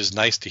 which is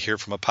nice to hear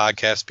from a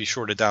podcast. Be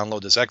sure to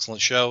download this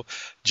excellent show.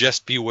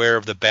 Just beware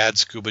of the bad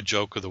scuba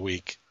joke of the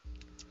week.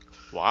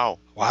 Wow.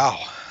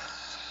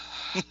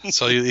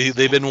 So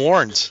they've been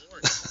warned.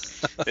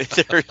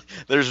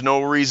 There's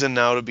no reason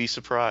now to be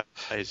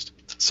surprised.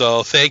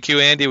 So thank you,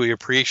 Andy. We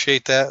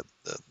appreciate that.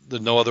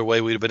 There's no other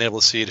way we'd have been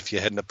able to see it if you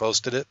hadn't have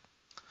posted it.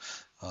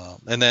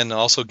 And then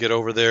also get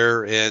over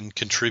there and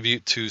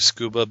contribute to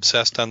Scuba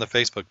Obsessed on the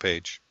Facebook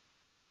page.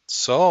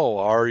 So,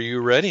 are you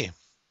ready?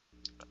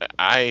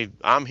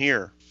 I'm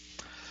here.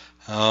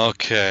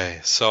 Okay.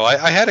 So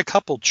I had a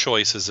couple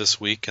choices this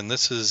week, and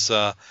this is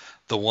the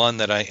one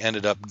that I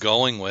ended up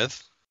going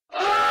with.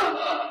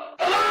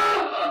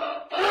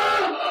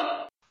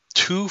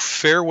 2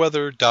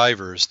 fair-weather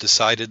divers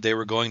decided they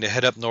were going to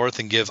head up north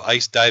and give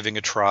ice diving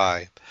a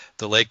try.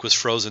 The lake was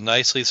frozen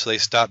nicely, so they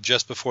stopped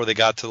just before they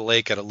got to the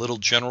lake at a little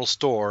general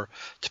store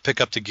to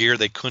pick up the gear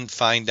they couldn't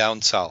find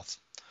down south.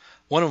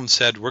 One of them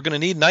said, "We're going to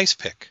need an ice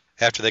pick."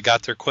 After they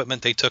got their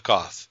equipment, they took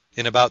off.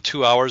 In about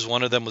 2 hours,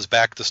 one of them was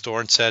back at the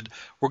store and said,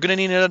 "We're going to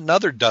need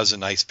another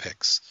dozen ice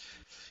picks."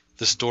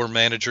 The store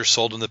manager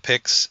sold them the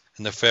picks,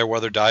 and the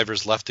fair-weather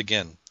divers left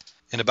again.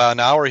 In about an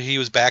hour, he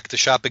was back at the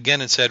shop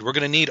again and said, "We're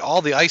going to need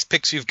all the ice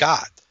picks you've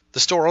got." The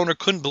store owner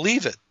couldn't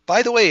believe it.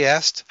 "By the way," he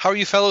asked, "how are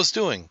you fellows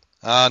doing?"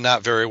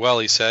 "Not very well,"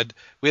 he said.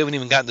 "We haven't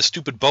even gotten the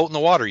stupid boat in the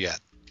water yet."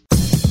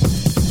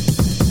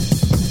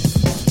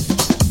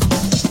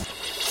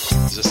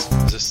 Is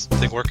this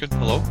thing working?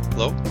 Hello?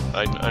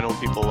 I know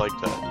people like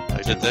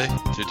that. Did they?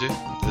 Did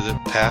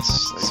it pass?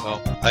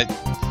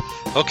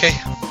 Okay.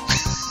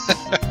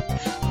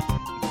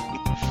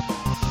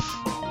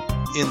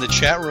 In the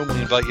chat room, we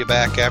invite you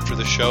back after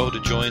the show to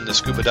join the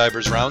Scuba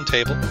Divers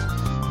Roundtable.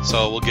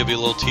 So we'll give you a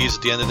little tease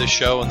at the end of the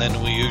show, and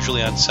then we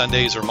usually on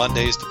Sundays or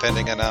Mondays,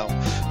 depending on how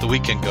the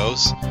weekend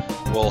goes,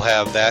 we'll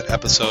have that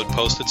episode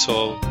posted.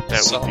 So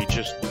That would be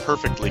just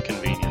perfectly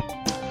convenient.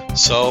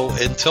 So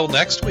until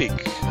next week,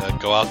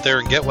 go out there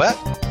and get wet.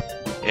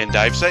 And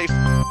dive safe.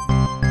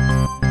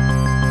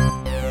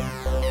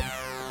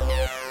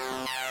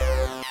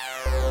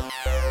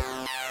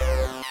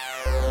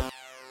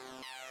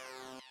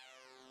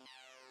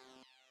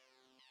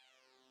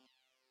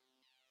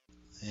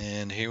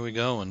 And here we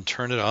go, and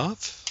turn it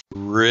off.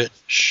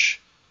 Rich.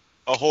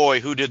 Ahoy,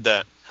 who did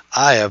that?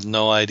 I have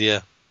no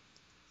idea.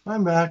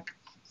 I'm back.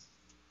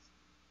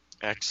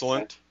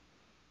 Excellent.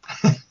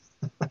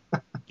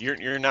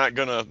 You're not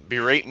gonna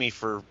berate me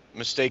for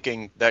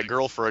mistaking that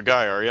girl for a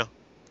guy, are you?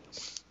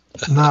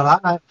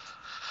 Not I.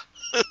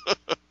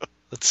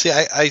 Let's see.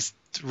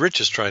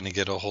 Rich is trying to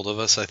get a hold of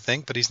us, I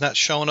think, but he's not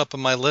showing up on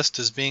my list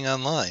as being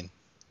online.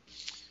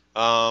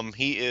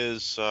 He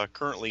is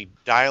currently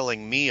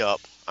dialing me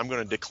up. I'm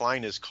going to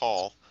decline his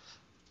call.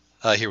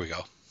 Here we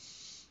go.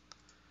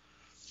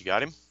 You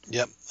got him?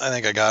 Yep, I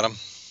think I got him.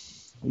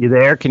 You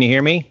there? Can you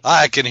hear me?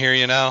 I can hear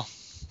you now.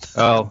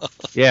 Oh,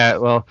 yeah.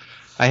 Well,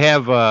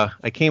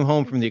 I came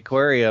home from the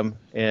aquarium,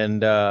 and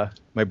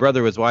my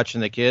brother was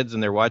watching the kids,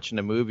 and they're watching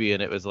a movie,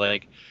 and it was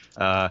like,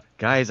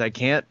 guys, I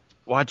can't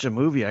watch a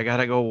movie. I got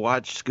to go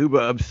watch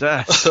Scuba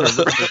Obsessed. Or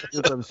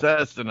Scuba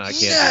Obsessed, and I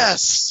can't.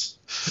 Yes!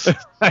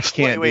 I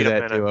can't Wait do a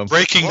that minute. to him.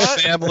 Breaking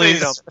What? families, Wait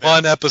a minute.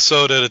 one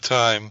episode at a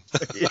time.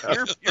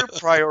 Your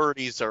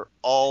priorities are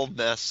all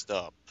messed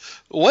up.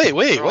 Wait.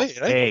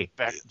 Hey,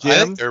 Back.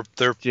 Jim,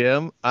 They're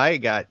Jim, I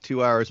got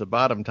 2 hours of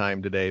bottom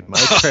time today. My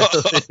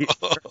priorities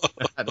are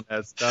not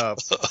messed up.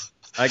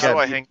 I How do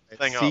I got hang this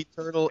thing sea up?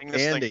 turtle Hang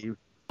this thing- Andy